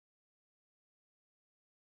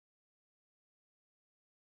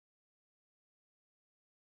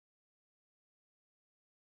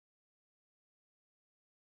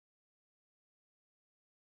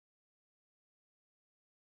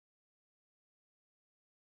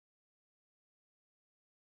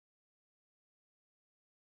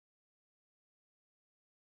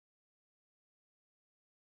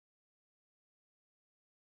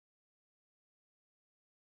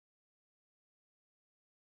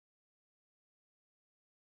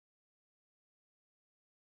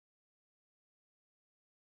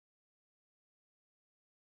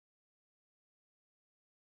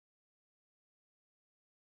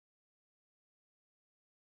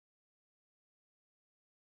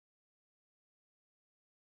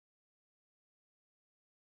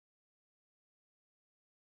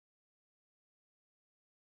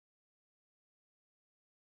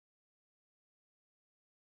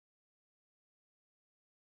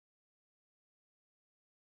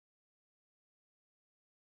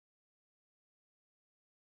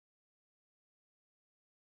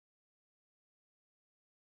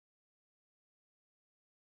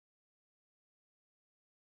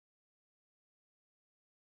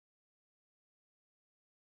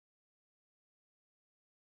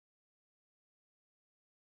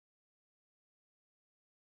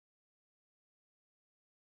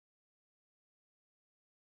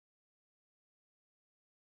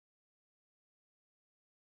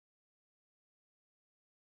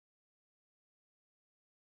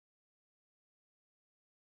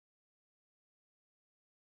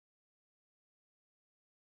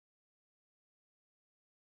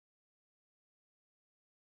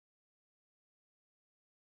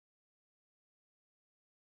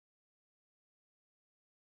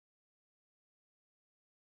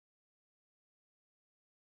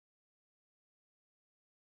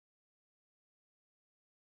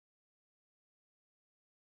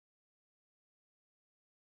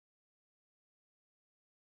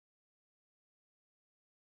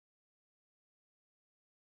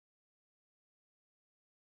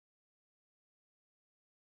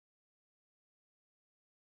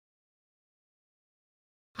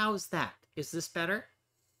How's that? Is this better?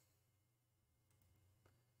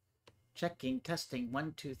 Checking, testing,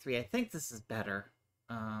 1, 2, 3. I think this is better.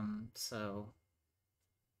 All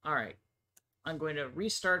right. I'm going to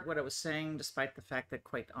restart what I was saying, despite the fact that,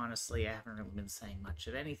 quite honestly, I haven't really been saying much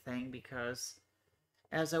of anything because,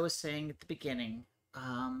 as I was saying at the beginning,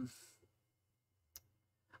 I'm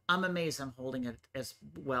amazed I'm holding it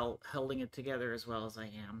together as well as I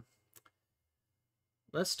am.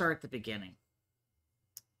 Let's start at the beginning.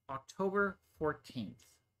 October 14th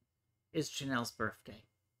is Jennell's birthday.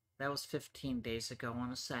 That was 15 days ago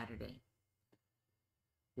on a Saturday.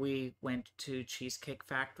 We went to Cheesecake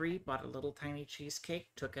Factory, bought a little tiny cheesecake,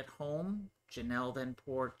 took it home. Jennell then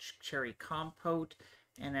poured cherry compote,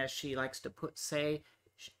 and as she likes to say,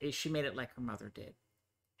 she made it like her mother did.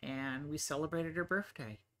 And we celebrated her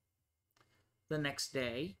birthday. The next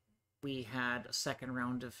day, we had a second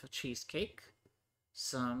round of cheesecake,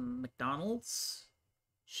 some McDonald's.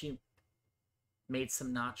 She made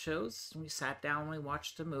some nachos. We sat down and we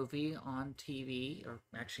watched a movie on TV, or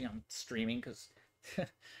actually on streaming, because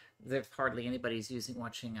there's hardly anybody's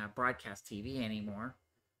watching broadcast TV anymore.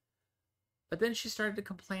 But then she started to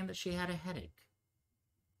complain that she had a headache.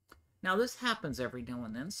 Now, this happens every now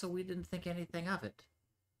and then, so we didn't think anything of it.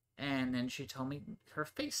 And then she told me her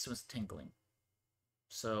face was tingling.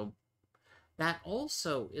 So that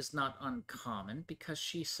also is not uncommon because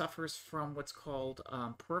she suffers from what's called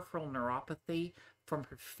peripheral neuropathy from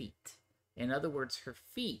her feet. In other words, her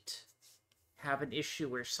feet have an issue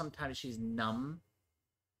where sometimes she's numb,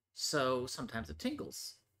 so sometimes it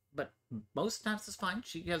tingles. But most times it's fine.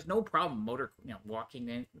 She has no problem walking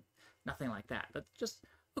in, nothing like that. But just,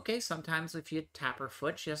 okay, sometimes if you tap her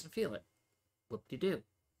foot, she doesn't feel it. Whoop-de-doo.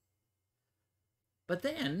 But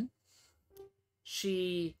then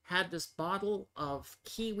she had this bottle of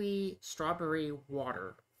kiwi strawberry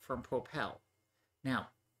water from Propel. Now,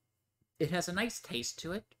 it has a nice taste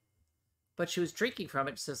to it, but she was drinking from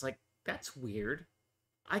it and says, like, that's weird.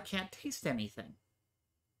 I can't taste anything.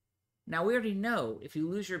 Now, we already know if you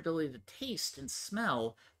lose your ability to taste and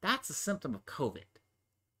smell, that's a symptom of COVID.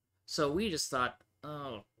 So we just thought,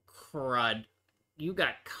 oh, crud. You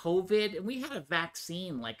got COVID, and we had a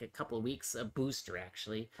vaccine like a couple of weeks, a booster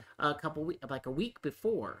actually, like a week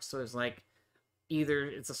before. So it's like either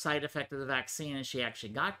it's a side effect of the vaccine and she actually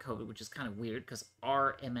got COVID, which is kind of weird because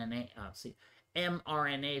mRNA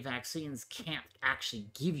vaccines can't actually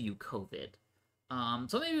give you COVID.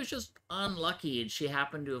 So maybe it was just unlucky and she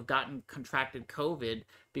happened to have contracted COVID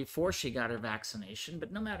before she got her vaccination.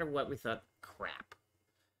 But no matter what, we thought, crap.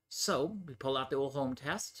 So we pulled out the old home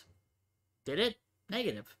test. Did it?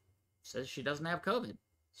 Negative. Says she doesn't have COVID.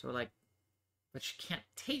 So we're like, but she can't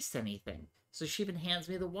taste anything. So she even hands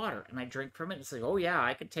me the water, and I drink from it, and it's like, oh yeah,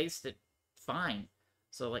 I could taste it fine.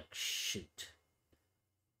 So like, shoot.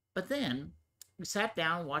 But then, we sat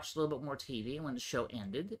down, watched a little bit more TV, and when the show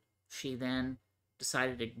ended, she then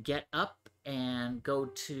decided to get up and go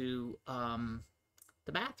to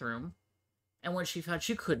the bathroom, and when she found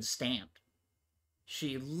she couldn't stand,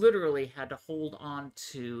 she literally had to hold on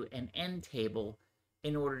to an end table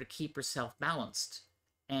in order to keep herself balanced,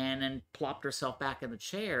 and then plopped herself back in the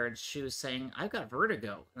chair, and she was saying, I've got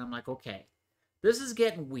vertigo. And I'm like, okay, this is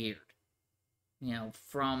getting weird.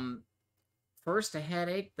 From first a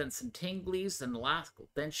headache, then some tinglies,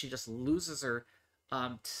 then she just loses her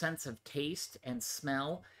sense of taste and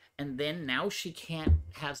smell, and then now she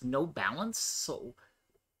has no balance. So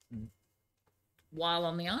while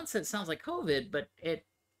on the onset it sounds like COVID, but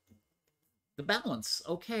the balance,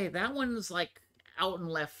 okay, that one's like out in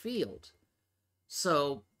left field.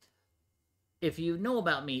 So if you know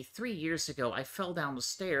about me, 3 years ago, I fell down the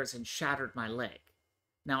stairs and shattered my leg.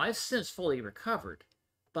 Now, I've since fully recovered,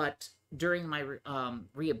 but during my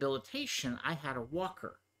rehabilitation, I had a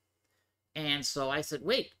walker. And so I said,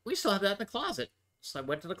 wait, we still have that in the closet. So I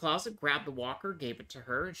went to the closet, grabbed the walker, gave it to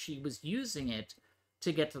her, and she was using it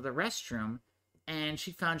to get to the restroom, and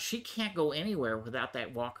she found she can't go anywhere without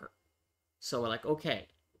that walker. So we're like, okay,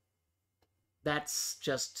 that's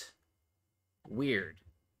just weird.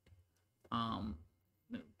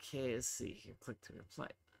 Okay, let's see here. Click to reply.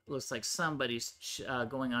 Looks like somebody's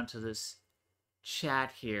going onto this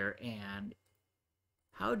chat here. And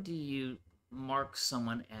how do you mark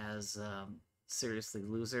someone as seriously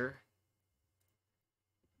loser?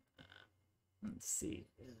 Let's see.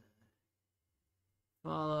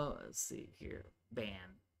 Follow. Let's see here.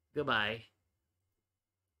 Ban. Goodbye.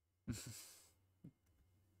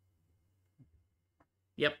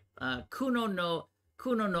 Yep. Kuno no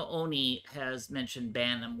Oni has mentioned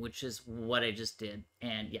ban him, which is what I just did.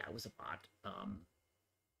 And yeah, it was a bot.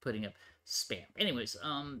 putting up spam. Anyways,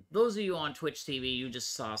 those of you on Twitch TV, you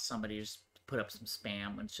just saw somebody just put up some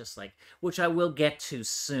spam. And it's just like, which I will get to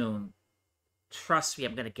soon. Trust me,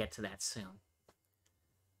 I'm going to get to that soon.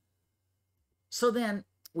 So then,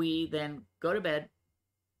 we then go to bed.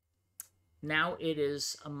 Now it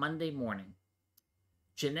is a Monday morning.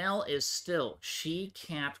 Jennell is still, she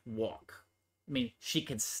can't walk. I mean, she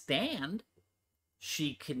can stand.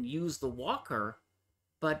 She can use the walker,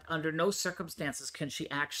 but under no circumstances can she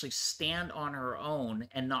actually stand on her own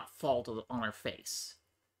and not fall on her face.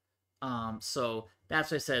 So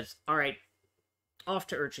that's what I said. All right, off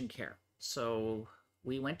to urgent care. So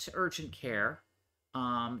we went to urgent care.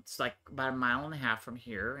 It's like about 1.5 miles from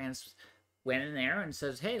here, and went in there and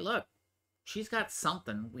says, "Hey, look, she's got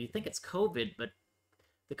something. We think it's COVID, but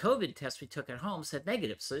the COVID test we took at home said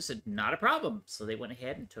negative." So they said, "Not a problem." So they went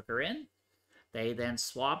ahead and took her in. They then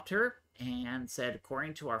swabbed her and said,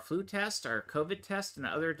 according to our flu test, our COVID test, and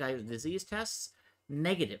other disease tests,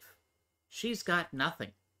 negative. She's got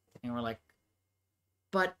nothing. And we're like,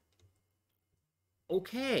 but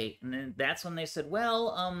okay. And then that's when they said,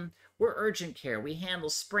 well, we're urgent care. We handle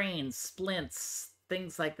sprains, splints,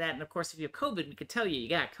 things like that. And of course, if you have COVID, we could tell you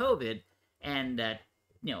got COVID and,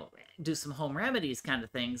 you know, do some home remedies kind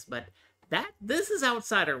of things. But this is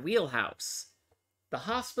outside our wheelhouse. The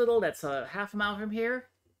hospital that's a 1/2 mile from here,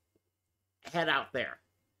 head out there.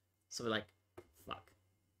 So we're like, fuck.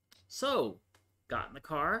 So, got in the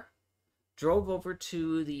car, drove over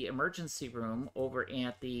to the emergency room over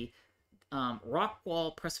at the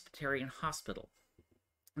Rockwall Presbyterian Hospital.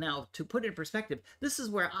 Now, to put it in perspective, this is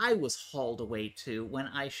where I was hauled away to when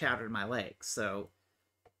I shattered my leg. So,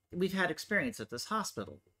 we've had experience at this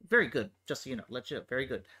hospital. Very good, just so you know, legit, very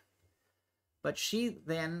good. But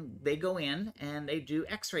they go in and they do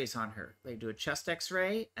x-rays on her. They do a chest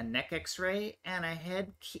x-ray, a neck x-ray, and a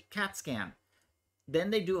head CAT scan.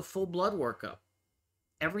 Then they do a full blood workup.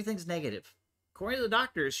 Everything's negative. According to the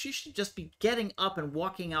doctors, she should just be getting up and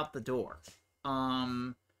walking out the door.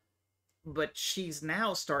 But she's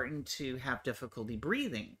now starting to have difficulty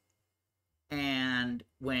breathing. And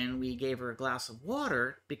when we gave her a glass of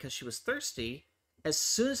water, because she was thirsty, as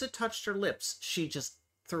soon as it touched her lips, she just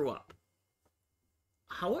threw up.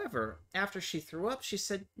 However, after she threw up, she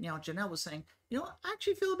said, you know, Jennell was saying, you know, I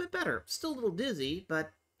actually feel a bit better. Still a little dizzy,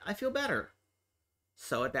 but I feel better.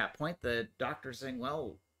 So at that point, the doctor's saying,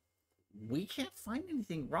 well, we can't find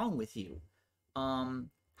anything wrong with you.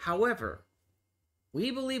 However,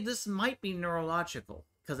 we believe this might be neurological,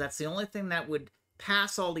 because that's the only thing that would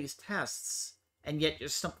pass all these tests, and yet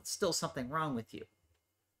there's still something wrong with you.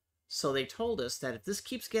 So they told us that if this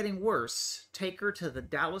keeps getting worse, take her to the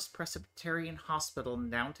Dallas Presbyterian Hospital in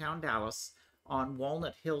downtown Dallas on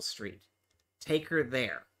Walnut Hill Street. Take her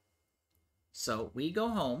there. So we go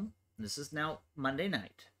home. This is now Monday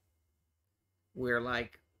night. We're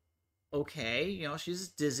like, okay, you know, she's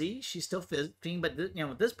dizzy. She's still feeling, but, you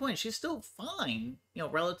know, at this point, she's still fine, you know,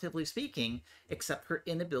 relatively speaking, except her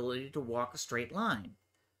inability to walk a straight line.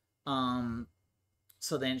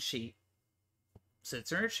 So then she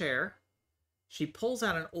sits in her chair. She pulls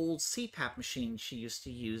out an old CPAP machine she used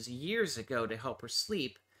to use years ago to help her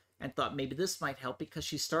sleep, and thought maybe this might help because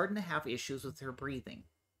she's starting to have issues with her breathing.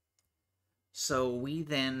 So we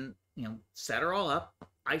then, you know, set her all up.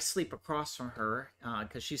 I sleep across from her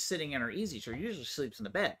because she's sitting in her easy chair. Usually she sleeps in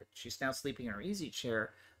the bed, but she's now sleeping in her easy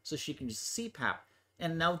chair so she can use the CPAP.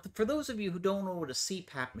 And now, for those of you who don't know what a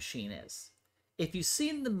CPAP machine is, if you've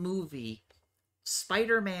seen the movie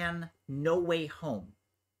Spider-Man No Way Home,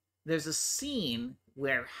 there's a scene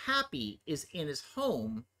where Happy is in his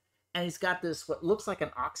home and he's got this, what looks like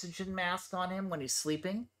an oxygen mask on him when he's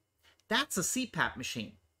sleeping. That's a CPAP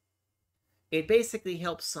machine. It basically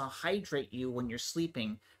helps hydrate you when you're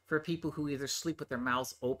sleeping for people who either sleep with their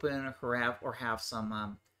mouths open or have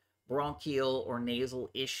some bronchial or nasal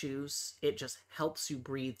issues. It just helps you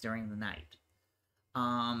breathe during the night.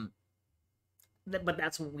 But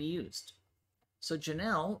that's what we used. So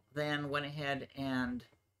Jennell then went ahead and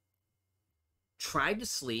tried to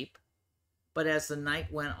sleep, but as the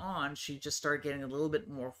night went on, she just started getting a little bit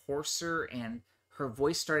more hoarser, and her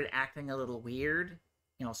voice started acting a little weird,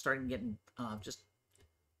 you know, starting getting just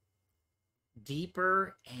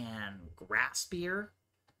deeper and raspier.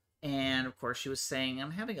 And of course, she was saying, I'm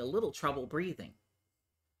having a little trouble breathing.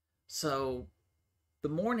 So the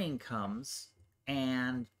morning comes,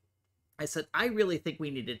 and I said, I really think we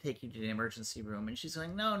need to take you to the emergency room. And she's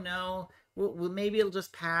going, no, maybe it'll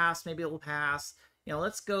just pass. Maybe it'll pass. You know,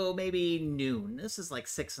 let's go maybe noon. This is like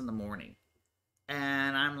 6 in the morning.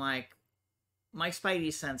 And I'm like, my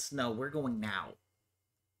spidey sense, no, we're going now.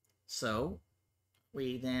 So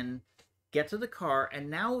we then get to the car, and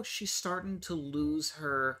now she's starting to lose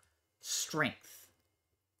her strength.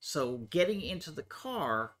 So getting into the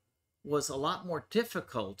car was a lot more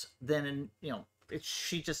difficult than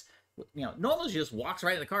she just, normally she just walks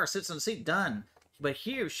right in the car, sits in the seat, done. But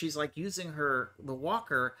here she's like using the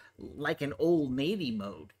walker like an old lady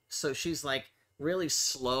mode. So she's like really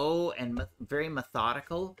slow and very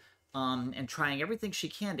methodical, and trying everything she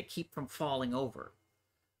can to keep from falling over.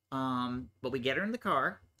 But we get her in the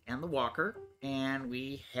car and the walker, and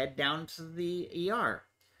we head down to the ER.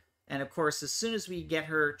 And of course, as soon as we get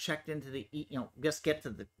her checked into just get to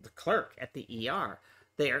the clerk at the ER,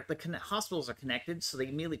 the hospitals are connected, so they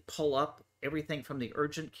immediately pull up everything from the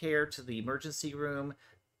urgent care to the emergency room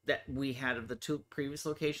that we had of the two previous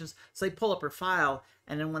locations. So they pull up her file,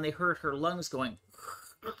 and then when they heard her lungs going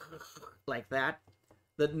like that,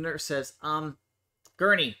 the nurse says,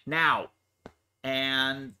 Gurney, now.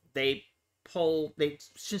 And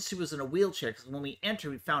since she was in a wheelchair, because when we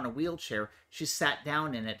entered, we found a wheelchair, she sat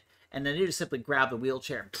down in it, and then they just simply grabbed the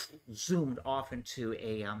wheelchair and zoomed off into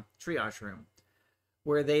a triage room,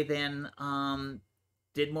 where they then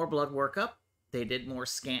did more blood workup. They did more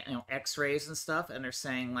x-rays and stuff, and they're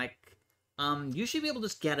saying, like, you should be able to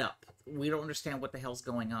just get up. We don't understand what the hell's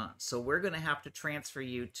going on. So we're going to have to transfer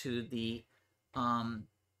you to the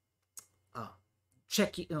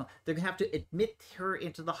they're going to have to admit her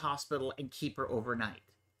into the hospital and keep her overnight.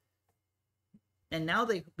 And now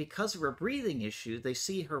because of her breathing issue, they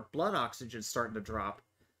see her blood oxygen starting to drop.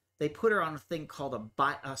 They put her on a thing called a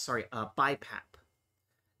BiPAP.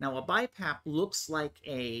 Now, a BiPAP looks like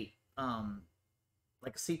a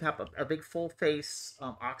CPAP, a big full face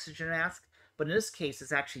oxygen mask, but in this case,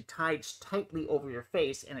 it's actually tied tightly over your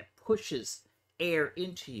face, and it pushes air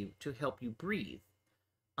into you to help you breathe.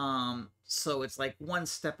 So it's like one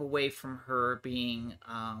step away from her being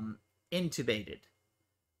intubated.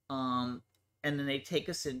 And then they take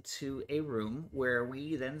us into a room where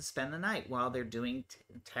we then spend the night while they're doing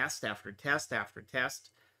test after test after test.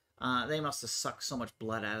 They must have sucked so much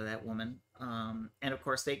blood out of that woman. And of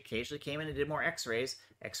course, they occasionally came in and did more x-rays.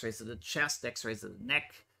 X-rays of the chest, x-rays of the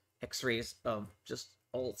neck, x-rays of just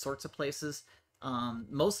all sorts of places.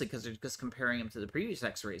 Mostly because they're just comparing them to the previous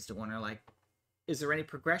x-rays to wonder, like, is there any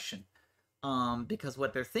progression? Because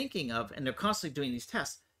what they're thinking of, and they're constantly doing these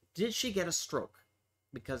tests, did she get a stroke?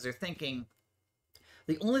 Because they're thinking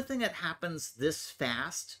the only thing that happens this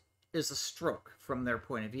fast is a stroke from their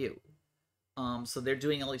point of view. So they're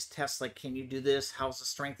doing all these tests like, can you do this? How's the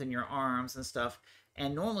strength in your arms and stuff?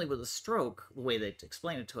 And normally with a stroke, the way they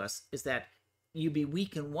explain it to us is that you'd be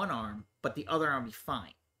weak in one arm, but the other arm be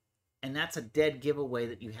fine. And that's a dead giveaway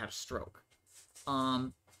that you had a stroke.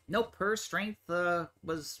 Nope, her strength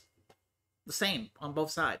was the same on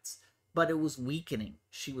both sides, but it was weakening.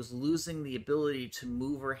 She was losing the ability to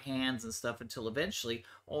move her hands and stuff until eventually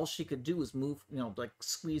all she could do was move, like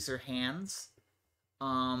squeeze her hands.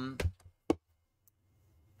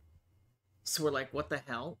 So we're like, what the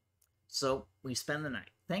hell? So we spend the night.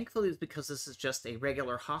 Thankfully, it's because this is just a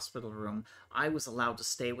regular hospital room, I was allowed to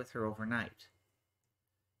stay with her overnight.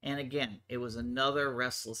 And again, it was another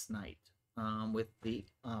restless night. With the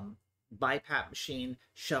BiPAP machine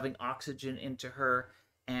shoving oxygen into her,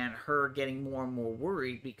 and her getting more and more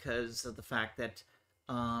worried because of the fact that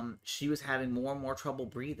she was having more and more trouble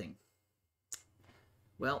breathing.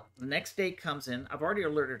 Well, the next day comes in. I've already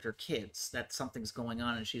alerted her kids that something's going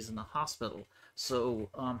on and she's in the hospital. So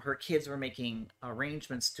her kids were making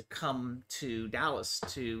arrangements to come to Dallas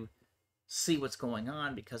to see what's going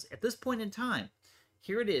on, because at this point in time,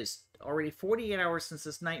 here it is, already 48 hours since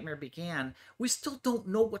this nightmare began. We still don't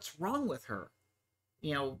know what's wrong with her.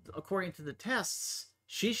 According to the tests,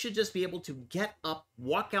 she should just be able to get up,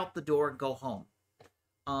 walk out the door, and go home.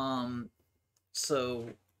 So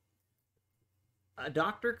a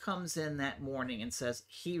doctor comes in that morning and says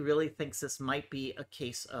he really thinks this might be a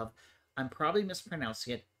case of, I'm probably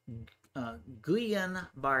mispronouncing it,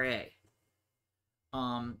 Guillain-Barré,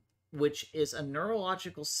 which is a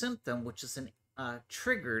neurological symptom which is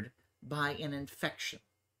triggered by an infection.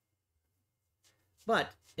 But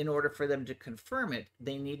in order for them to confirm it,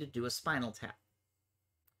 they need to do a spinal tap.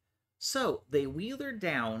 So they wheeled her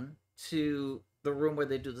down to the room where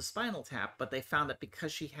they do the spinal tap, but they found that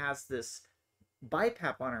because she has this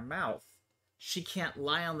BiPAP on her mouth, she can't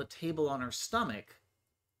lie on the table on her stomach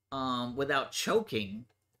without choking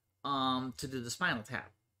to do the spinal tap.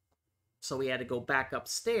 So we had to go back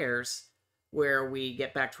upstairs, where we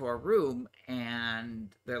get back to our room, and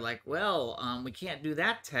they're like, well, we can't do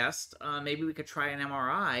that test. Maybe we could try an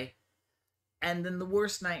MRI. And then the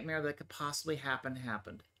worst nightmare that could possibly happen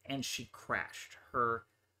happened, and she crashed. Her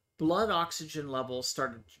blood oxygen levels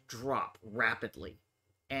started to drop rapidly.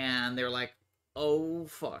 And they're like, oh,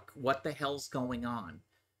 fuck, what the hell's going on?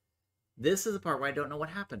 This is the part where I don't know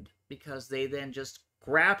what happened, because they then just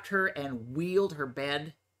grabbed her and wheeled her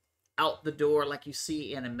bed out the door like you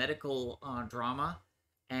see in a medical drama.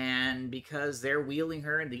 And because they're wheeling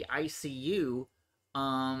her in the ICU,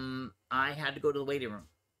 I had to go to the waiting room.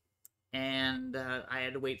 And I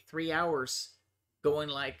had to wait 3 hours going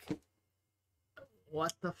like,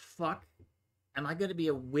 what the fuck? Am I going to be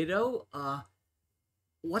a widow?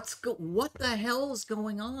 What the hell is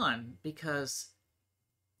going on? Because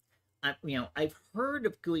I've heard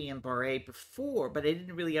of Guillain-Barré before, but I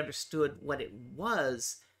didn't really understood what it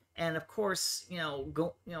was. And of course,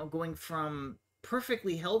 going from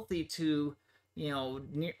perfectly healthy to,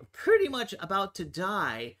 pretty much about to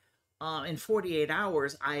die, in 48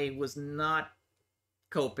 hours, I was not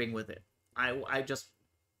coping with it. I just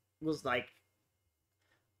was like,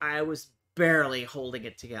 I was barely holding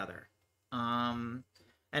it together. And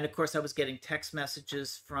of course, I was getting text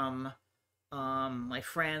messages from my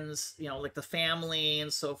friends, like the family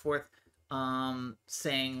and so forth,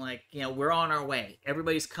 saying like, we're on our way.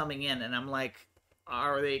 Everybody's coming in. And I'm like,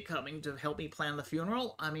 are they coming to help me plan the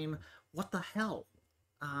funeral? I mean, what the hell?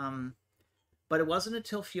 But it wasn't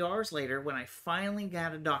until a few hours later when I finally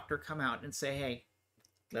got a doctor come out and say, hey,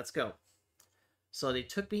 let's go. So they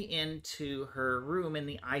took me into her room in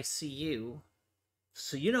the ICU.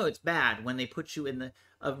 So it's bad when they put you in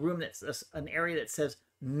a room that's an area that says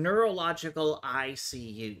neurological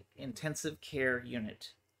ICU, intensive care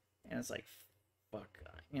unit. And it's like, fuck,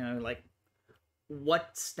 like,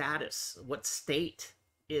 what status, what state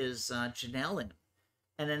is Jennell in?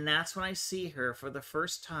 And then that's when I see her for the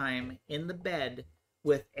first time in the bed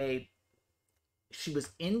with she was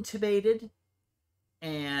intubated,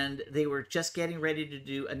 and they were just getting ready to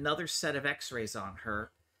do another set of x-rays on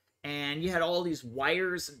her. And you had all these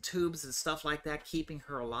wires and tubes and stuff like that keeping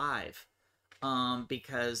her alive.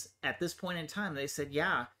 Because at this point in time, they said,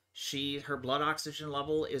 yeah, her blood oxygen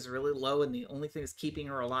level is really low, and the only thing that's keeping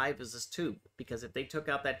her alive is this tube. Because if they took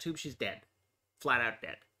out that tube, she's dead. Flat out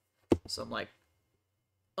dead. So I'm like,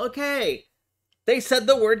 okay, they said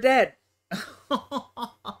the word dead.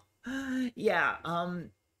 Yeah,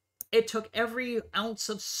 it took every ounce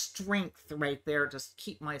of strength right there to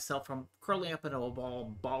keep myself from curling up into a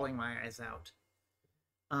ball, bawling my eyes out.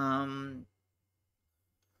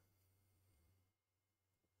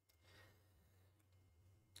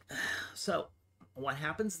 So what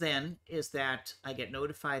happens then is that I get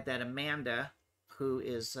notified that Amanda, who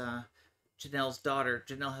is Jennell's daughter,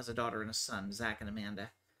 Jennell has a daughter and a son, Zach and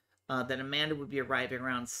Amanda, that Amanda would be arriving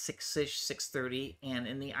around 6-ish, 6:30, and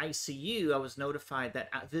in the ICU, I was notified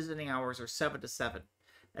that visiting hours are 7 to 7.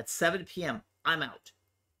 At 7 p.m., I'm out.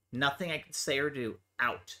 Nothing I can say or do,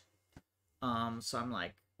 out. So I'm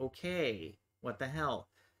like, okay, what the hell?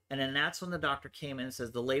 And then that's when the doctor came in and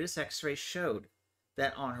says the latest x-ray showed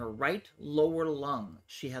that on her right lower lung,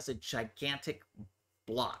 she has a gigantic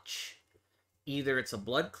blotch. Either it's a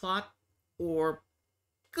blood clot or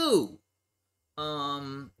goo.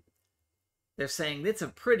 They're saying it's a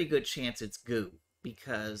pretty good chance it's goo,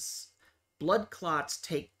 because blood clots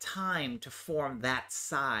take time to form that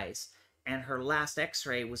size, and her last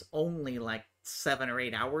x-ray was only like 7 or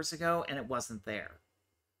 8 hours ago, and it wasn't there.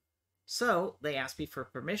 So they asked me for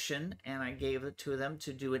permission, and I gave it to them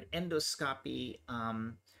to do an endoscopy,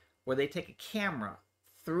 where they take a camera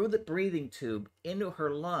through the breathing tube into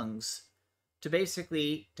her lungs to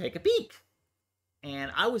basically take a peek.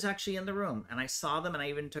 And I was actually in the room, and I saw them, and I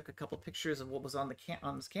even took a couple pictures of what was on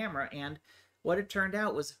this camera. And what it turned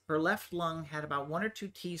out was her left lung had about 1 or 2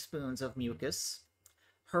 teaspoons of mucus.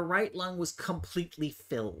 Her right lung was completely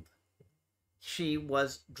filled. She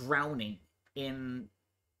was drowning in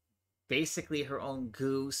basically her own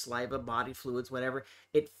goo, saliva, body fluids, whatever.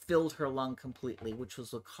 It filled her lung completely, which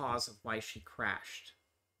was the cause of why she crashed.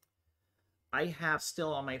 I have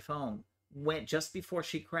still on my phone, just before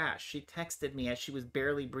she crashed, she texted me as she was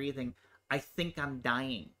barely breathing, I think I'm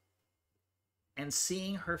dying. And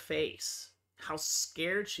seeing her face, how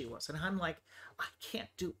scared she was. And I'm like, I can't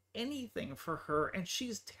do anything for her. And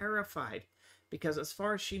she's terrified, because as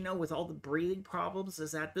far as she knows, with all the breathing problems,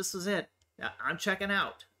 is that this is it. I'm checking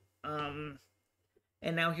out. And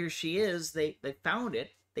now here she is. They found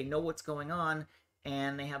it. They know what's going on,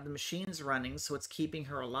 and they have the machines running, so it's keeping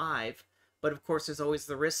her alive. But of course, there's always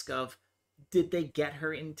the risk of, did they get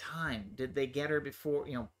her in time? Did they get her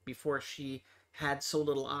before she had so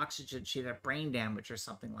little oxygen she had brain damage or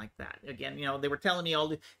something like that? Again, they were telling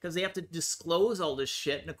me because they have to disclose all this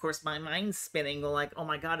shit, and of course my mind's spinning, like, oh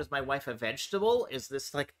my god, is my wife a vegetable? Is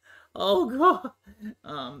this like, Oh god.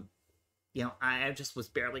 I just was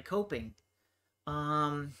barely coping.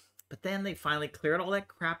 Um, but then they finally cleared all that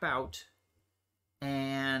crap out,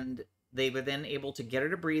 and they were then able to get her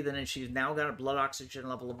to breathe in, and she's now got a blood oxygen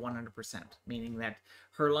level of 100%, meaning that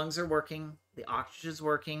her lungs are working, the oxygen's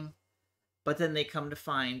working, but then they come to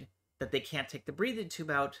find that they can't take the breathing tube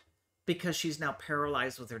out because she's now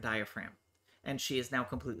paralyzed with her diaphragm, and she is now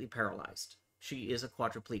completely paralyzed. She is a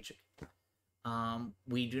quadriplegic.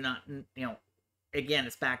 We do not, again,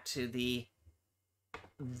 it's back to the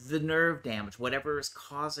nerve damage. Whatever is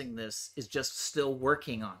causing this is just still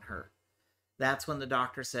working on her. That's when the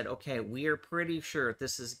doctor said, okay, we are pretty sure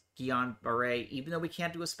this is Guillain-Barré, even though we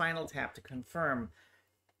can't do a spinal tap to confirm.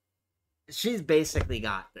 She's basically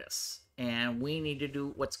got this, and we need to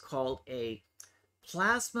do what's called a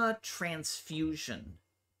plasma transfusion,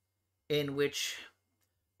 in which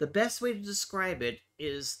the best way to describe it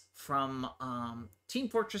is from Team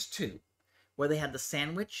Fortress 2, where they had the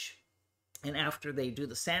sandwich, and after they do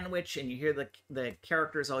the sandwich and you hear the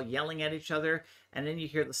characters all yelling at each other, and then you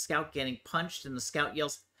hear the scout getting punched, and the scout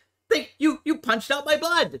yells, you punched out my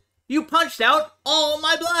blood! You punched out all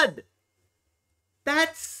my blood!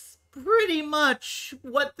 That's pretty much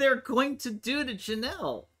what they're going to do to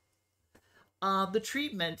Jennell. The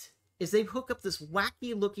treatment is they hook up this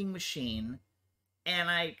wacky looking machine and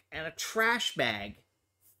a trash bag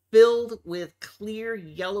filled with clear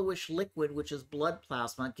yellowish liquid, which is blood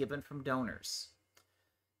plasma given from donors.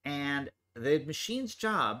 And the machine's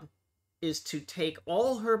job is to take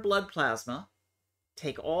all her blood plasma,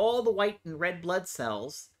 take all the white and red blood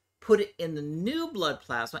cells, put it in the new blood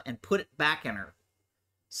plasma, and put it back in her.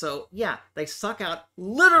 So, yeah, they suck out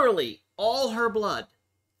literally all her blood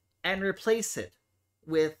and replace it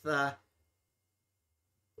with her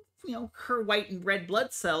white and red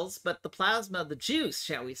blood cells, but the plasma, the juice,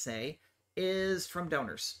 shall we say, is from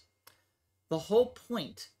donors. The whole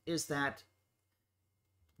point is that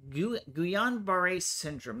Guillain-Barré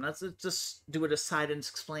syndrome, let's just do it aside and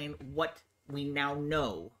explain what we now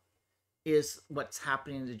know is what's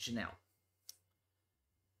happening to Jennell.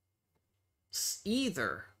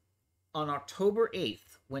 Either on October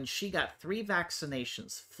 8th, when she got 3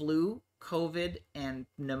 vaccinations, flu, COVID, and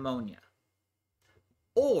pneumonia,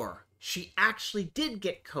 or she actually did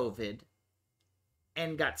get COVID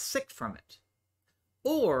and got sick from it,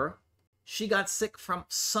 or she got sick from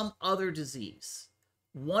some other disease.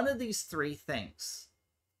 One of these 3 things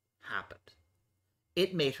happened.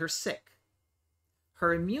 It made her sick.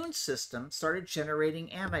 Her immune system started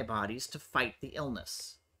generating antibodies to fight the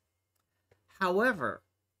illness. However,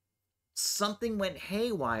 something went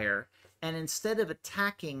haywire, and instead of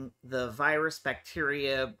attacking the virus,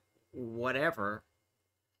 bacteria, whatever,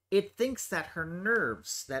 it thinks that her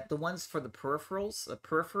nerves, that the ones for the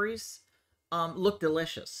peripheries, look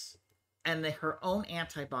delicious. And that her own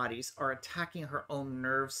antibodies are attacking her own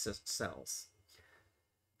nerve cells.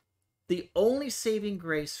 The only saving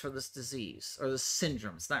grace for this disease, or the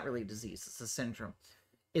syndrome, it's not really a disease, it's a syndrome,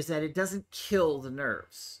 is that it doesn't kill the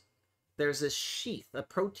nerves. There's a sheath, a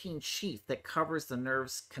protein sheath that covers the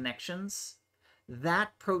nerve's connections.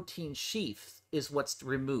 That protein sheath is what's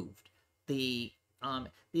removed.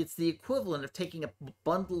 It's the equivalent of taking a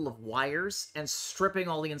bundle of wires and stripping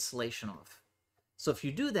all the insulation off. So if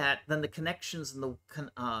you do that, then the connections in the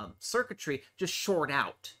circuitry just short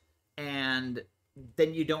out, and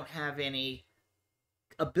then you don't have any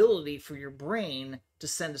ability for your brain to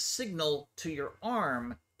send a signal to your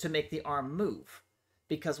arm to make the arm move.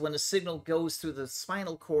 Because when the signal goes through the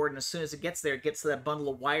spinal cord, and as soon as it gets there, it gets to that bundle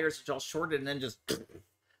of wires, which all shorted, and then just,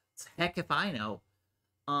 heck if I know.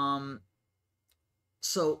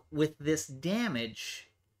 So with this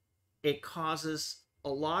damage, it causes a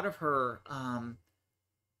lot of her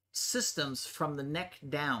systems from the neck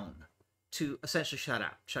down to essentially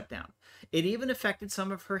shut down. It even affected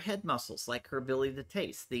some of her head muscles, like her ability to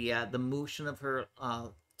taste, the motion of her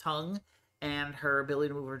tongue, and her ability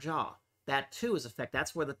to move her jaw. That too is affected.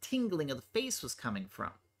 That's where the tingling of the face was coming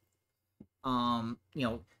from.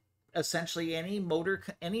 Essentially any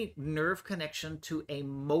nerve connection to a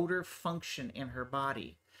motor function in her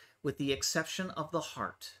body, with the exception of the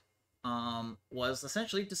heart, was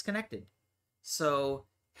essentially disconnected. So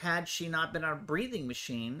had she not been on a breathing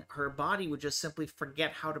machine, her body would just simply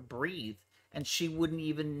forget how to breathe, and she wouldn't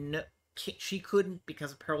even know, she couldn't,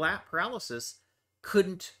 because of paralysis,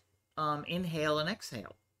 couldn't inhale and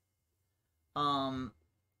exhale. And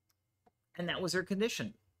that was her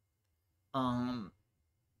condition.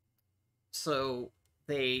 So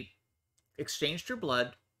they exchanged her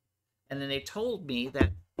blood, and then they told me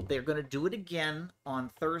that they're going to do it again on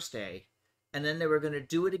Thursday, and then they were going to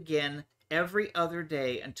do it again every other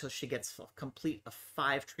day until she gets complete of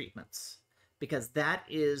 5 treatments, because that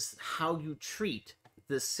is how you treat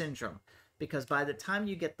this syndrome. Because by the time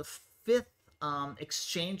you get the 5th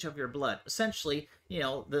exchange of your blood, essentially,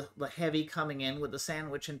 the heavy coming in with the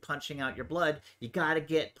sandwich and punching out your blood, you got to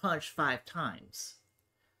get punched 5 times.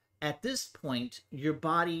 At this point, your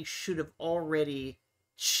body should have already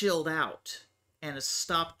chilled out and has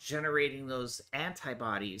stopped generating those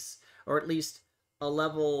antibodies, or at least a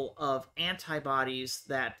level of antibodies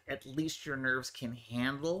that at least your nerves can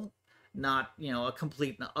handle, not, a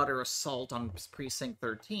complete and utter assault on precinct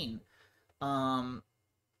 13.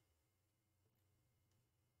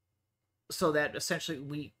 So that essentially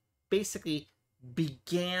we basically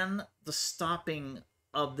began the stopping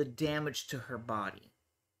of the damage to her body.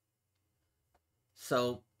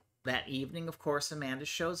 So that evening, of course, Amanda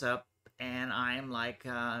shows up, and I'm like,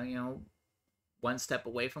 one step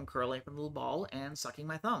away from curling up a little ball and sucking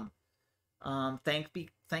my thumb.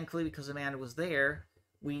 Thankfully, because Amanda was there,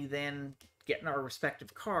 we then get in our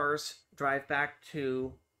respective cars, drive back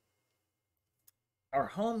to our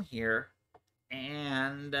home here,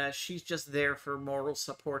 and she's just there for moral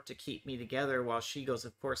support to keep me together while she goes,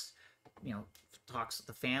 of course, talks with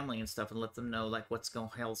the family and stuff and let them know like what's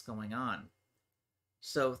hell's going on.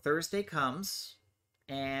 So Thursday comes,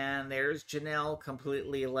 and there's Jennell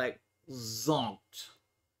completely like zonked.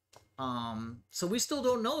 So we still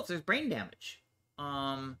don't know if there's brain damage.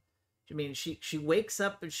 She wakes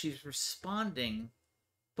up and she's responding,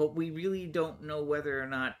 but we really don't know whether or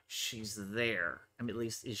not she's there. I mean, at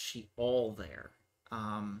least is she all there?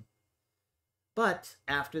 But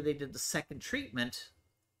after they did the 2nd treatment,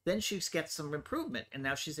 then she gets some improvement, and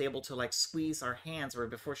now she's able to like squeeze our hands, where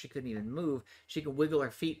before she couldn't even move. She can wiggle her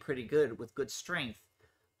feet pretty good with good strength.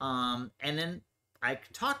 And then I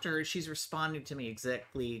talked to her, and she's responding to me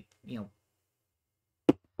exactly,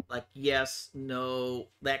 like yes, no,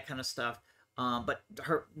 that kind of stuff. But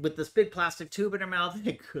her with this big plastic tube in her mouth,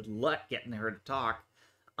 good luck getting her to talk.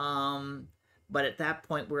 But at that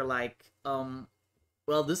point, we're like,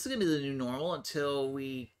 well, this is gonna be the new normal until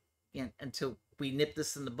we nip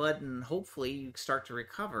this in the bud, and hopefully you start to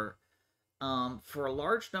recover. For a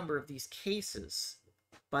large number of these cases,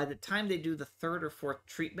 by the time they do the 3rd or 4th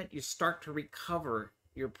treatment, you start to recover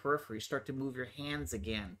your periphery, start to move your hands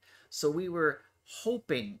again. So we were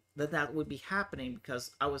hoping that would be happening,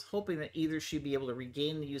 because I was hoping that either she'd be able to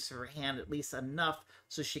regain the use of her hand at least enough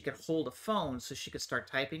so she could hold a phone so she could start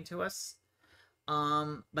typing to us.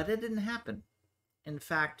 But it didn't happen. In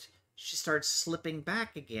fact, she started slipping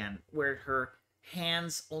back again, where her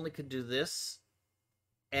hands only could do this,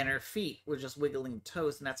 and her feet were just wiggling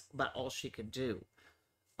toes, and that's about all she could do.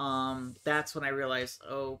 That's when I realized,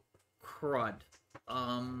 oh, crud.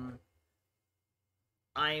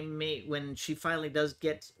 When she finally does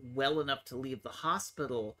get well enough to leave the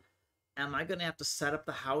hospital, am I going to have to set up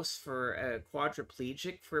the house for a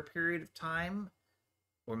quadriplegic for a period of time?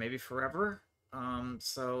 Or maybe forever?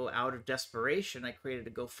 So out of desperation, I created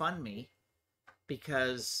a GoFundMe,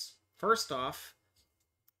 because first off,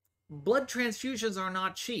 blood transfusions are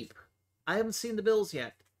not cheap. I haven't seen the bills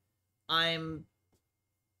yet. I'm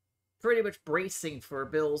pretty much bracing for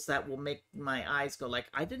bills that will make my eyes go like,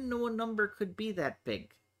 I didn't know a number could be that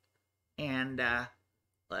big. And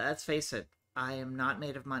let's face it, I am not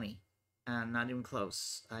made of money. Not even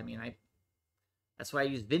close. I mean, that's why I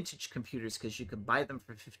use vintage computers, because you can buy them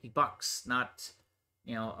for $50, not,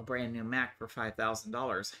 a brand new Mac for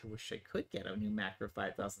 $5,000. I wish I could get a new Mac for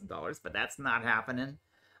 $5,000, but that's not happening.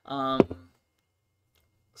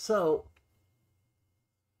 So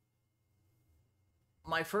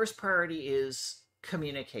my first priority is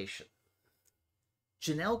communication.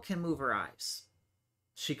 Jennell can move her eyes.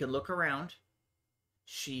 She can look around.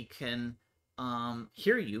 She can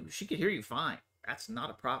hear you. She can hear you fine. That's not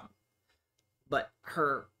a problem. But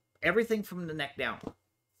everything from the neck down,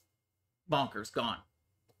 bonkers, gone.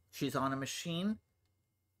 She's on a machine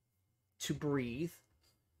to breathe.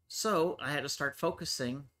 So I had to start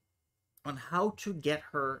focusing on how to get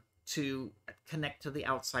her to connect to the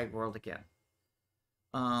outside world again.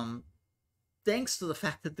 Thanks to the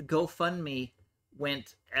fact that the GoFundMe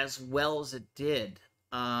went as well as it did,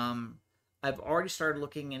 I've already started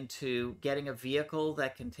looking into getting a vehicle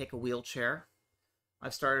that can take a wheelchair.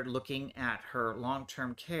 I've started looking at her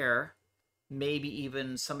long-term care, maybe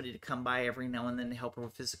even somebody to come by every now and then to help her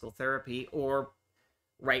with physical therapy. Or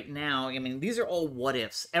right now, I mean, these are all what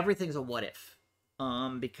ifs. Everything's a what if,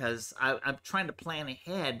 because I'm trying to plan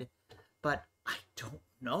ahead, but I don't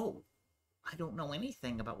know. I don't know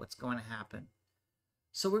anything about what's going to happen.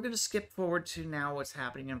 So we're going to skip forward to now what's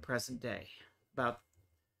happening in present day. About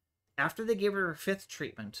after they gave her 5th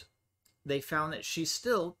treatment, they found that she's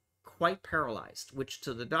still quite paralyzed, which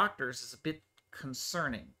to the doctors is a bit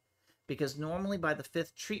concerning because normally by the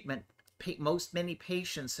fifth treatment, many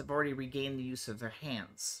patients have already regained the use of their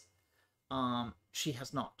hands. She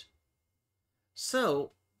has not.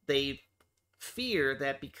 So they fear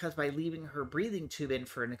that because by leaving her breathing tube in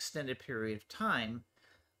for an extended period of time,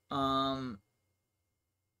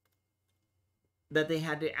 that they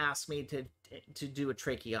had to ask me to do a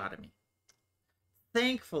tracheotomy.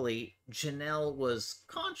 Thankfully, Jennell was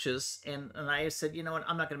conscious, and I said, you know what,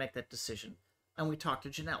 I'm not going to make that decision. And we talked to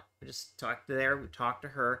Jennell. We just talked we talked to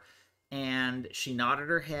her, and she nodded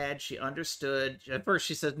her head. She understood. At first,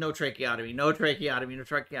 she said, no tracheotomy, no tracheotomy, no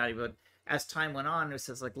tracheotomy. But as time went on, it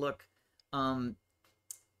says, like, look,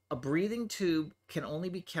 a breathing tube can only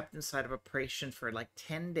be kept inside of a patient for like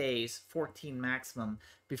 10 days, 14 maximum,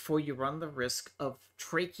 before you run the risk of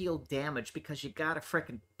tracheal damage because you got a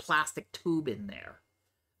freaking plastic tube in there.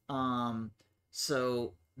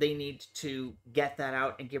 So they need to get that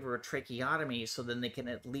out and give her a tracheotomy so then they can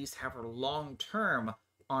at least have her long term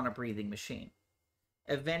on a breathing machine.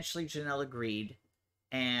 Eventually, Jennell agreed.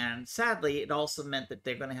 And sadly, it also meant that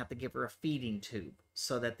they're going to have to give her a feeding tube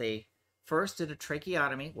so that they first did a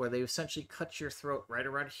tracheotomy where they essentially cut your throat right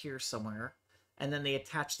around here somewhere, and then they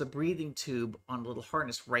attach the breathing tube on a little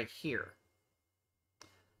harness right here.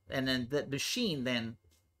 And then the machine then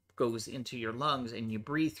goes into your lungs and you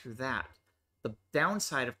breathe through that. The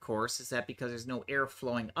downside, of course, is that because there's no air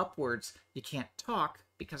flowing upwards, you can't talk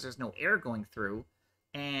because there's no air going through,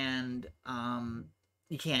 and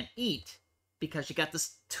you can't eat because you got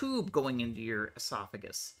this tube going into your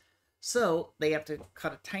esophagus. So they have to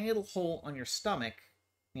cut a tiny little hole on your stomach,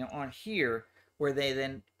 on here, where they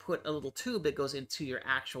then put a little tube that goes into your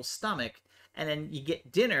actual stomach. And then you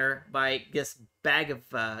get dinner by this bag of,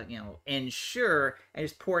 Ensure, and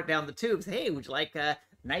just pour it down the tubes. Hey, would you like a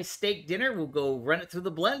nice steak dinner? We'll go run it through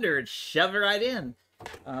the blender and shove it right in.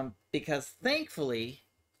 Because thankfully,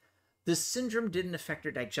 this syndrome didn't affect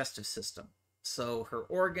her digestive system. So her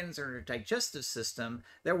organs or her digestive system,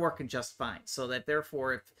 they're working just fine. So that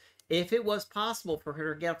therefore, if it was possible for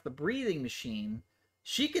her to get off the breathing machine,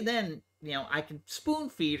 she could then, I could spoon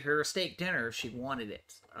feed her a steak dinner if she wanted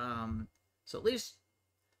it. So at least,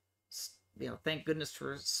 thank goodness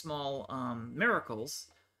for small miracles.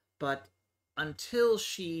 But until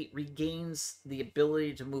she regains the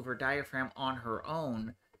ability to move her diaphragm on her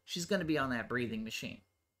own, she's going to be on that breathing machine.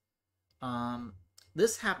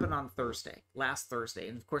 This happened on last Thursday.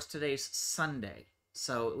 And of course, today's Sunday.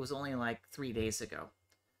 So it was only like 3 days ago.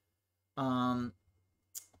 On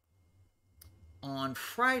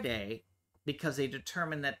Friday, because they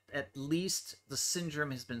determined that at least the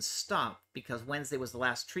syndrome has been stopped, because Wednesday was the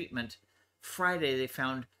last treatment, Friday they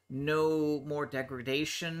found no more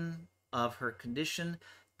degradation of her condition.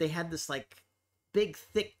 They had this like big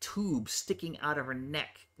thick tube sticking out of her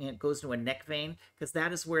neck, and it goes to a neck vein, because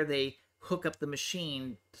that is where they hook up the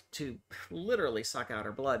machine to literally suck out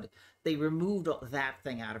her blood. They removed that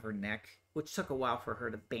thing out of her neck, which took a while for her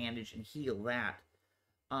to bandage and heal that.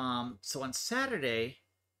 So on Saturday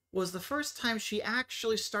was the first time she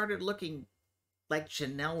actually started looking like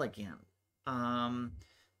Jennell again.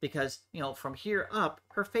 Because, from here up,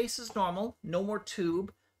 her face is normal, no more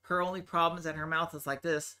tube. Her only problem is that her mouth is like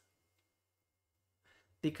this.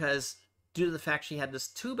 Because due to the fact she had this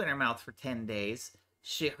tube in her mouth for 10 days,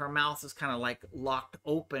 her mouth is kind of like locked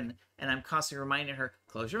open, and I'm constantly reminding her,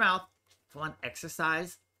 close your mouth, come on,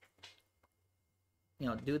 exercise.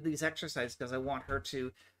 Do these exercises because I want her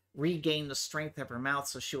to regain the strength of her mouth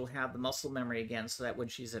so she will have the muscle memory again, so that when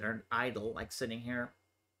she's at her idle, like sitting here,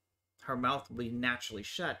 her mouth will be naturally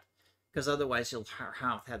shut, because otherwise her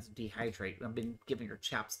mouth has to dehydrate. I've been giving her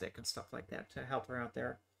chapstick and stuff like that to help her out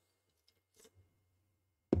there.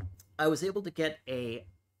 I was able to get an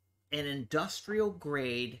industrial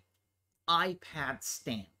grade iPad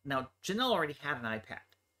stand. Now, Jennell already had an iPad.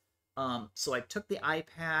 So I took the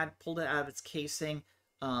iPad, pulled it out of its casing,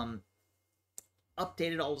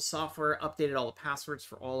 updated all the software, updated all the passwords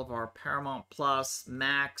for all of our Paramount Plus,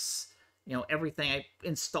 Max, everything. I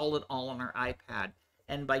installed it all on our iPad.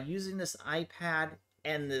 And by using this iPad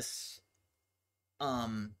and this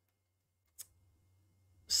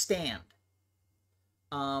stand,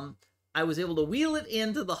 I was able to wheel it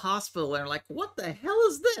into the hospital, and they're like, what the hell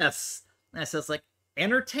is this? And I said, it's like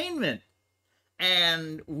entertainment.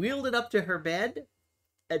 And wheeled it up to her bed,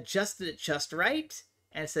 adjusted it just right,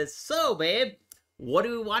 and says, so, babe, what are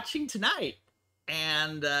we watching tonight?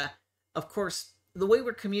 And, of course, the way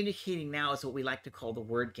we're communicating now is what we like to call the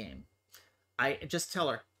word game. I just tell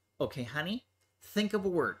her, okay, honey, think of a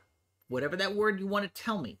word. Whatever that word you want to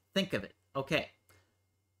tell me, think of it. Okay.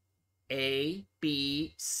 A,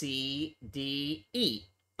 B, C, D, E.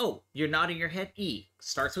 Oh, you're nodding your head. E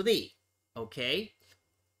starts with E. Okay.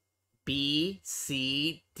 B,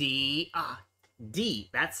 C, D, D.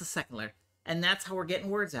 That's the second letter. And that's how we're getting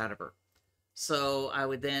words out of her. So I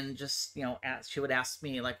would then just, she would ask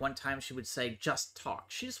me, like one time she would say, just talk.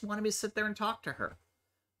 She just wanted me to sit there and talk to her.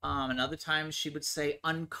 Another time she would say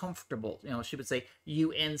uncomfortable. She would say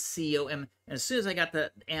UNCOM. And as soon as I got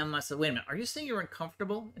the M, I said, wait a minute, are you saying you're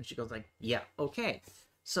uncomfortable? And she goes like, yeah, okay.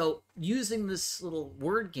 So using this little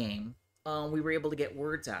word game, we were able to get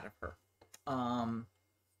words out of her.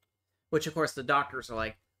 Which of course the doctors are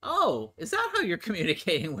like, oh, is that how you're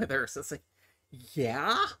communicating with her? So it's like,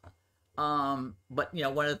 yeah. But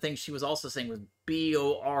one of the things she was also saying was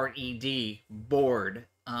BORED, bored.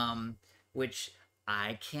 Which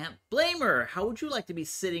I can't blame her. How would you like to be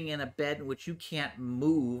sitting in a bed in which you can't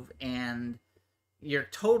move and you're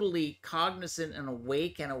totally cognizant and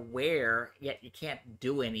awake and aware, yet you can't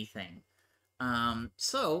do anything?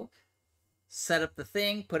 So set up the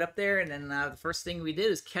thing, put up there, and then the first thing we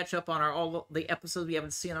did is catch up on all the episodes we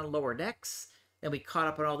haven't seen on Lower Decks. Then we caught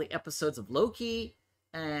up on all the episodes of Loki.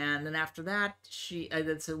 And then after that, I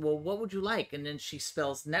then said, well, what would you like? And then she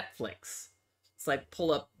spells Netflix. So I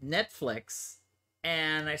pull up Netflix,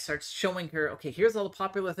 and I start showing her, okay, here's all the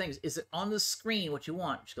popular things. Is it on the screen what you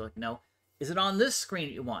want? She goes like, no. Is it on this screen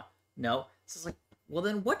that you want? No. So it's like, well,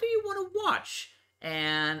 then what do you want to watch?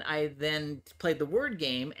 And I then played the word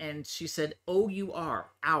game, and she said,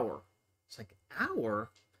 OUR, hour. It's like,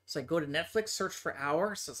 hour? So I go to Netflix, search for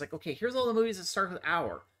hour. So it's like, okay, here's all the movies that start with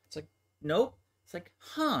hour. It's like, nope. It's like,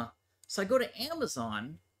 huh. So I go to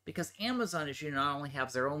Amazon, because Amazon, as you know, not only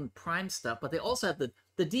has their own Prime stuff, but they also have the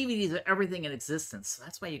DVDs of everything in existence. So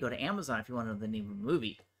that's why you go to Amazon if you want to know the name of a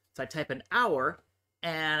movie. So I type in hour,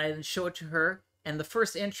 and I then show it to her, and the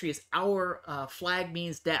first entry is our flag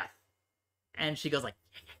means death. And she goes like,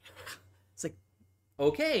 it's like,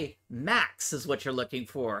 okay, Max is what you're looking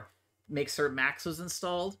for. Makes her Max was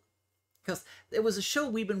installed. Because it was a show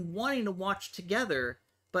we've been wanting to watch together,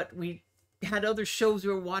 but we had other shows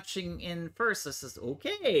we were watching in first. So I says,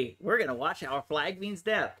 okay, we're going to watch Our Flag Means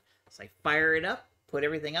Death. So I fire it up, put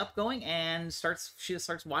everything up going, and she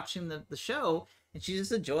starts watching the show, and she's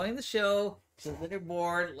just enjoying the show. She's a little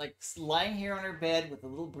bored, like lying here on her bed with a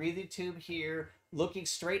little breathing tube here, looking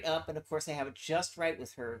straight up. And of course, I have it just right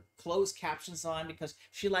with her closed captions on, because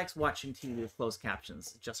she likes watching TV with closed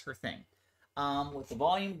captions. Just her thing. With the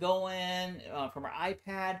volume going from her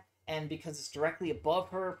iPad, and because it's directly above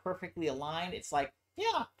her, perfectly aligned, it's like,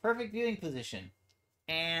 yeah, perfect viewing position.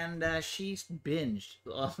 And she's binged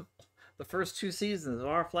the first 2 seasons of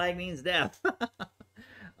Our Flag Means Death.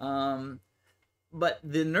 But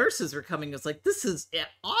the nurses were coming. It's like, this is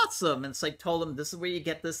awesome. And it's like, told them, this is where you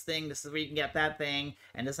get this thing. This is where you can get that thing.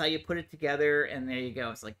 And this is how you put it together. And there you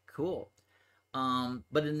go. It's like, cool.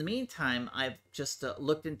 But in the meantime, I've just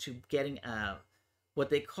looked into getting what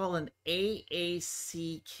they call an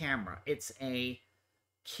AAC camera. It's a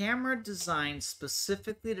camera designed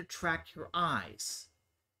specifically to track your eyes.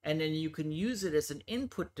 And then you can use it as an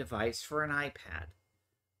input device for an iPad.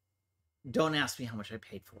 Don't ask me how much I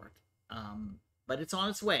paid for it. But it's on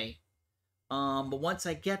its way. But once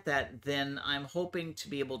I get that, then I'm hoping to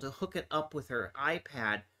be able to hook it up with her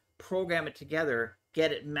iPad, program it together,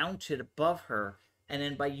 get it mounted above her, and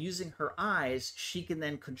then by using her eyes, she can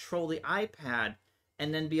then control the iPad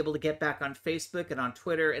and then be able to get back on Facebook and on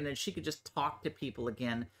Twitter, and then she could just talk to people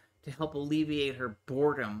again to help alleviate her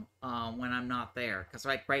boredom when I'm not there. Because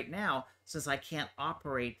like right now, since I can't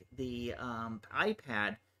operate the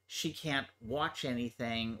iPad, she can't watch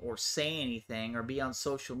anything or say anything or be on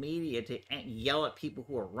social media to yell at people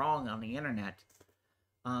who are wrong on the internet.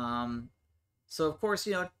 So of course,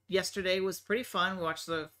 yesterday was pretty fun. We watched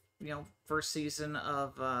the, first season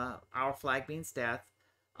of Our Flag Means Death.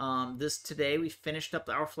 Today we finished up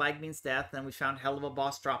Our Flag Means Death, and we found Hell of a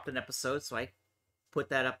Boss dropped an episode, so I put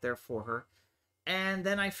that up there for her. And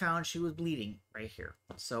then I found she was bleeding right here.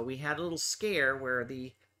 So we had a little scare where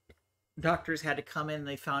the doctors had to come in, and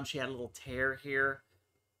they found she had a little tear here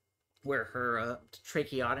where her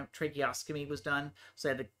tracheostomy was done. So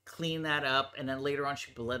I had to clean that up, and then later on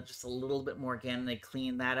she bled just a little bit more again, and they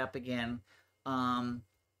cleaned that up again.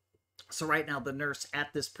 So right now the nurse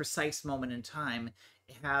at this precise moment in time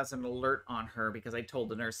has an alert on her, because I told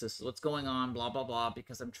the nurse this is what's going on, blah, blah, blah,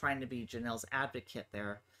 because I'm trying to be Jennell's advocate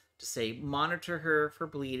there to say, monitor her for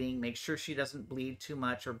bleeding, make sure she doesn't bleed too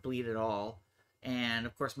much or bleed at all. And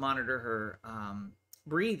of course, monitor her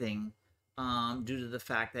breathing due to the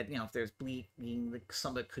fact that, if there's bleeding,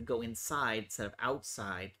 some of it could go inside instead of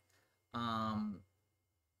outside.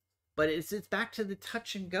 But but it's back to the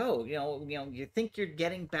touch and go. You think you're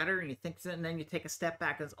getting better, and you think, and then you take a step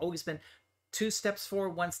back. And it's always been two steps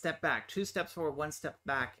forward, one step back, two steps forward, one step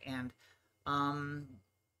back, um,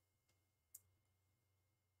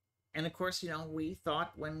 and of course, we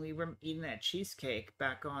thought when we were eating that cheesecake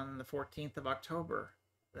back on the 14th of October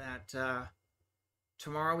that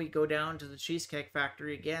tomorrow we go down to the Cheesecake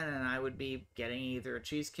Factory again, and I would be getting either a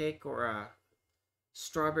cheesecake or a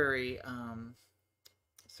strawberry.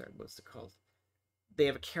 Sorry, what's it called? They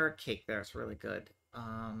have a carrot cake there. It's really good.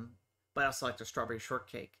 But I also like the strawberry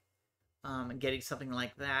shortcake. And getting something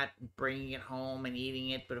like that, bringing it home and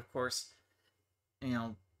eating it. But of course,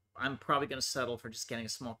 I'm probably going to settle for just getting a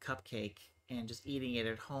small cupcake and just eating it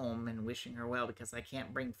at home and wishing her well, because I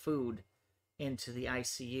can't bring food into the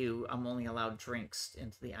ICU. I'm only allowed drinks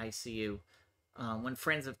into the ICU. When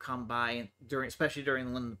friends have come by, especially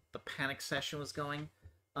during when the panic session was going,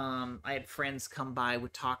 I had friends come by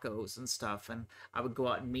with tacos and stuff, and I would go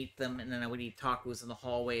out and meet them, and then I would eat tacos in the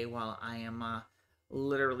hallway while I am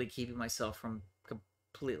literally keeping myself from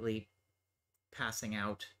completely passing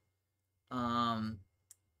out. Now,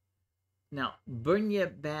 Bernia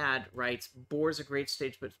Bad writes, Boar's a great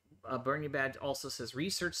stage, but Bernia Bad also says,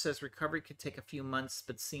 research says recovery could take a few months,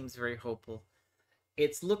 but seems very hopeful.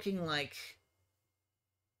 It's looking like,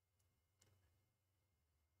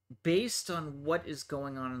 based on what is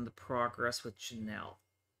going on in the progress with Jennell,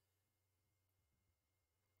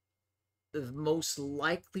 the most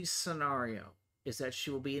likely scenario is that she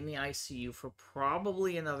will be in the ICU for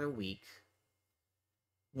probably another week.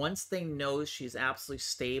 Once they know she's absolutely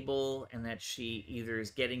stable and that she either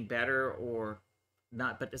is getting better or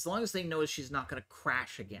not, but as long as they know she's not going to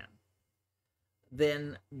crash again,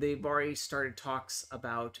 then they've already started talks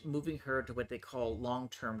about moving her to what they call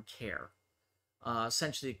long-term care,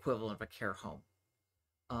 essentially the equivalent of a care home.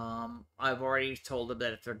 I've already told them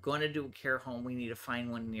that if they're going to do a care home, we need to find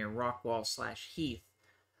one near Rockwall/Heath,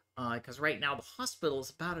 because right now the hospital is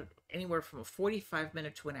about anywhere from a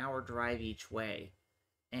 45-minute to an hour drive each way.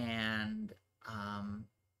 And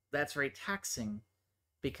that's very taxing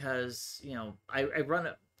because, I run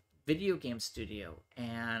a video game studio.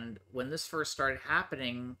 And when this first started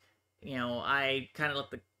happening, I kind of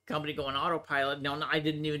let the company go on autopilot. No, I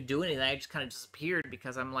didn't even do anything. I just kind of disappeared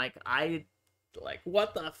because I'm like,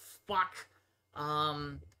 what the fuck?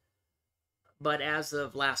 But as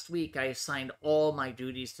of last week, I assigned all my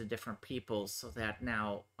duties to different people so that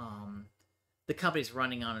now the company's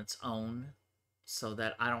running on its own, so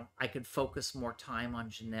that I could focus more time on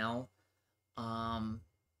Jennell.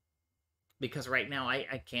 Because right now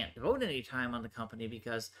I can't devote any time on the company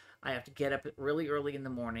because I have to get up really early in the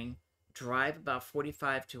morning, drive about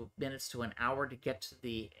 45 minutes to an hour to get to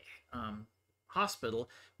the hospital,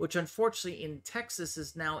 which unfortunately in Texas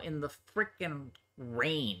is now in the frickin'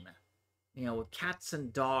 rain. With cats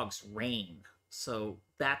and dogs, rain. So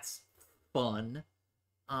that's fun.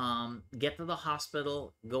 Get to the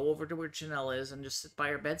hospital, go over to where Jennell is, and just sit by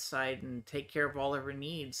her bedside and take care of all of her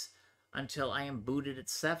needs until I am booted at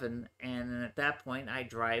 7. And then at that point, I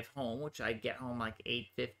drive home, which I get home like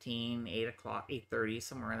 8:15, 8 o'clock, 8:30,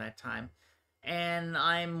 somewhere in that time. And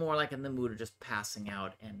I'm more like in the mood of just passing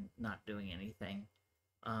out and not doing anything.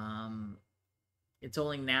 It's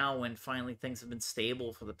only now, when finally things have been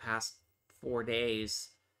stable for the past 4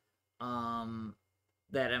 days,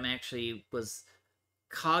 that I'm actually was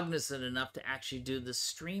cognizant enough to actually do this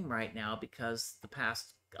stream right now, because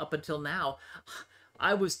up until now,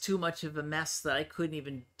 I was too much of a mess that I couldn't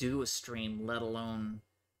even do a stream, let alone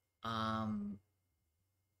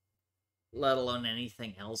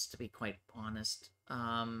anything else, to be quite honest.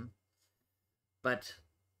 But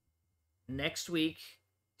next week,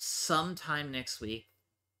 sometime next week,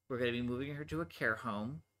 we're going to be moving her to a care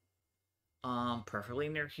home, preferably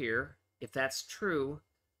near here. If that's true,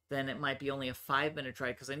 then it might be only a 5-minute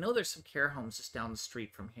drive, because I know there's some care homes just down the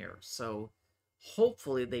street from here. So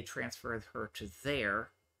hopefully they transfer her to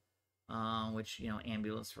there, which,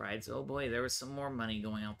 ambulance rides. Oh boy, there was some more money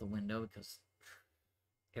going out the window because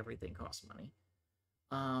everything costs money.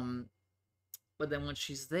 But then once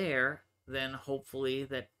she's there, then hopefully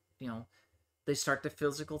that, they start the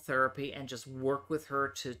physical therapy and just work with her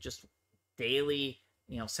to just daily,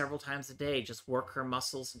 several times a day, just work her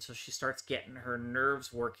muscles until she starts getting her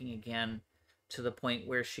nerves working again, to the point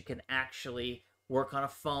where she can actually work on a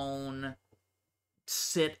phone,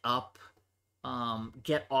 sit up,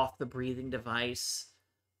 get off the breathing device.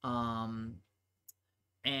 And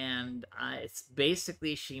it's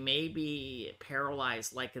basically, she may be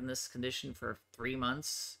paralyzed, like in this condition, for 3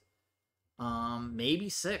 months, maybe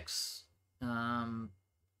 6.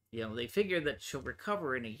 They figure that she'll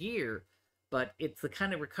recover in a year, but it's the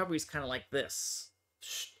kind of recovery is kind of like this,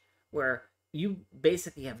 where you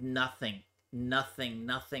basically have nothing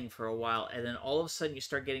for a while, and then all of a sudden you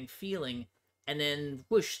start getting feeling, and then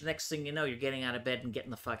whoosh, the next thing you know, you're getting out of bed and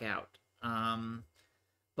getting the fuck out.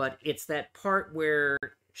 But it's that part where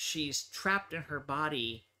she's trapped in her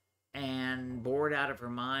body and bored out of her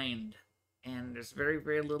mind, and there's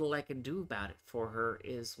very little I can do about it for her,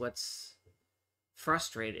 is what's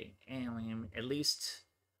frustrating. And I mean, at least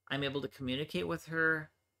I'm able to communicate with her.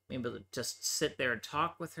 I'm able to just sit there and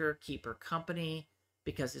talk with her, keep her company,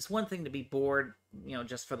 because it's one thing to be bored,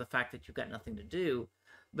 just for the fact that you've got nothing to do,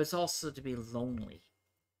 but it's also to be lonely.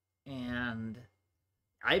 And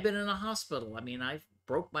I've been in a hospital. I mean, I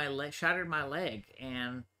broke my leg, shattered my leg,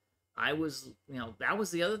 and I was, that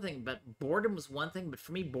was the other thing. But boredom was one thing, but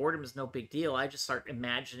for me, boredom is no big deal. I just start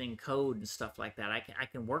imagining code and stuff like that. I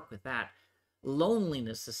can work with that.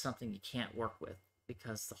 Loneliness is something you can't work with,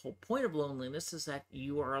 because the whole point of loneliness is that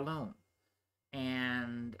you are alone.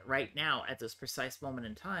 And right now, at this precise moment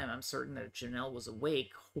in time, I'm certain that Jennell was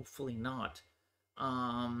awake. Hopefully not.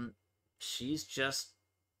 She's just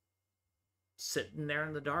sitting there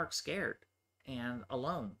in the dark, scared and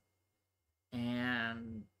alone.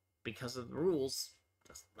 And because of the rules,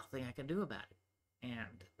 there's nothing I can do about it.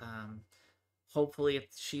 And hopefully, if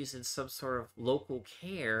she's in some sort of local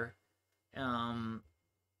care,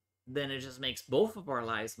 then it just makes both of our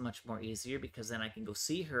lives much more easier, because then I can go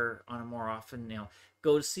see her on a more often,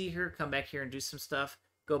 go to see her, come back here and do some stuff,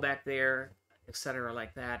 go back there, etc.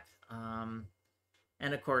 like that.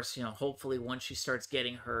 And of course, hopefully once she starts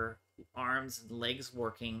getting her arms and legs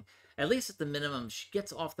working, at least at the minimum, she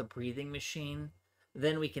gets off the breathing machine,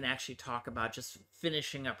 then we can actually talk about just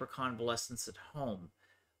finishing up her convalescence at home.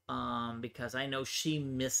 Because I know she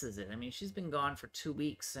misses it. I mean, she's been gone for 2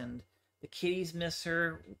 weeks, and the kitties miss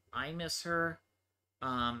her. I miss her.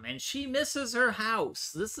 And she misses her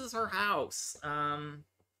house. This is her house.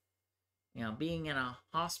 Being in a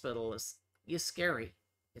hospital is scary.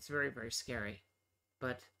 It's very scary.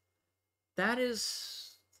 But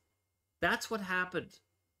that's what happened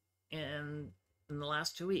in the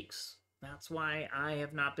last 2 weeks. That's why I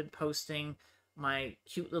have not been posting my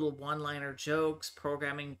cute little one-liner jokes,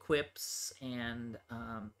 programming quips, and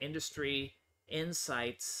industry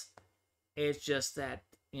insights. It's just that,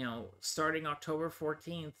 starting October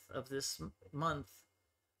 14th of this month,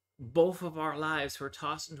 both of our lives were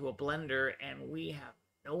tossed into a blender, and we have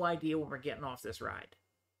no idea when we're getting off this ride.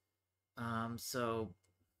 So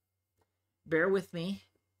bear with me.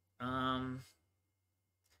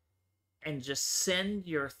 And just send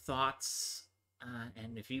your thoughts,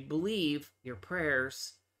 and if you believe, your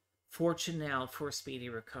prayers for Jennell for a speedy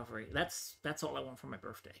recovery. That's all I want for my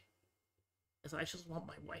birthday, is I just want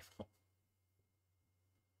my wife home.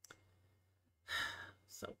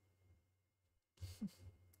 So,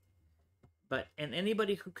 and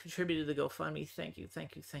anybody who contributed to the GoFundMe, thank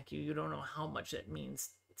you. You don't know how much that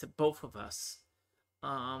means to both of us.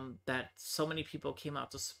 That so many people came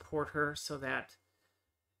out to support her, so that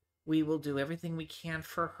we will do everything we can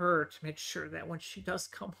for her to make sure that when she does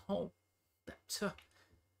come home, that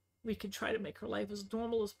we can try to make her life as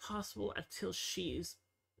normal as possible until she's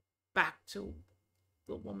back to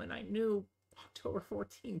the woman I knew October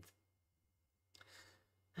 14th.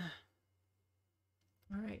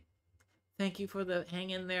 All right. Thank you for the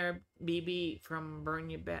hang in there, BB from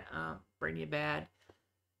Burn You Bad.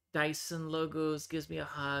 Dyson Logos gives me a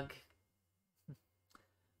hug.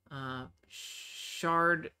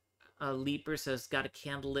 Shard Leaper says, got a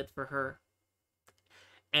candle lit for her.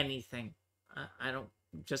 Anything. I don't,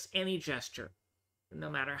 just any gesture, no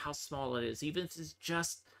matter how small it is, even if it's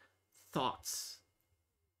just thoughts.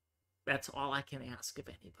 That's all I can ask of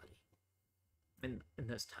anybody in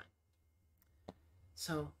this time.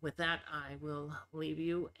 So with that, I will leave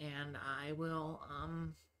you, and I will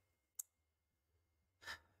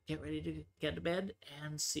get ready to get to bed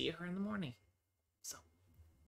and see her in the morning.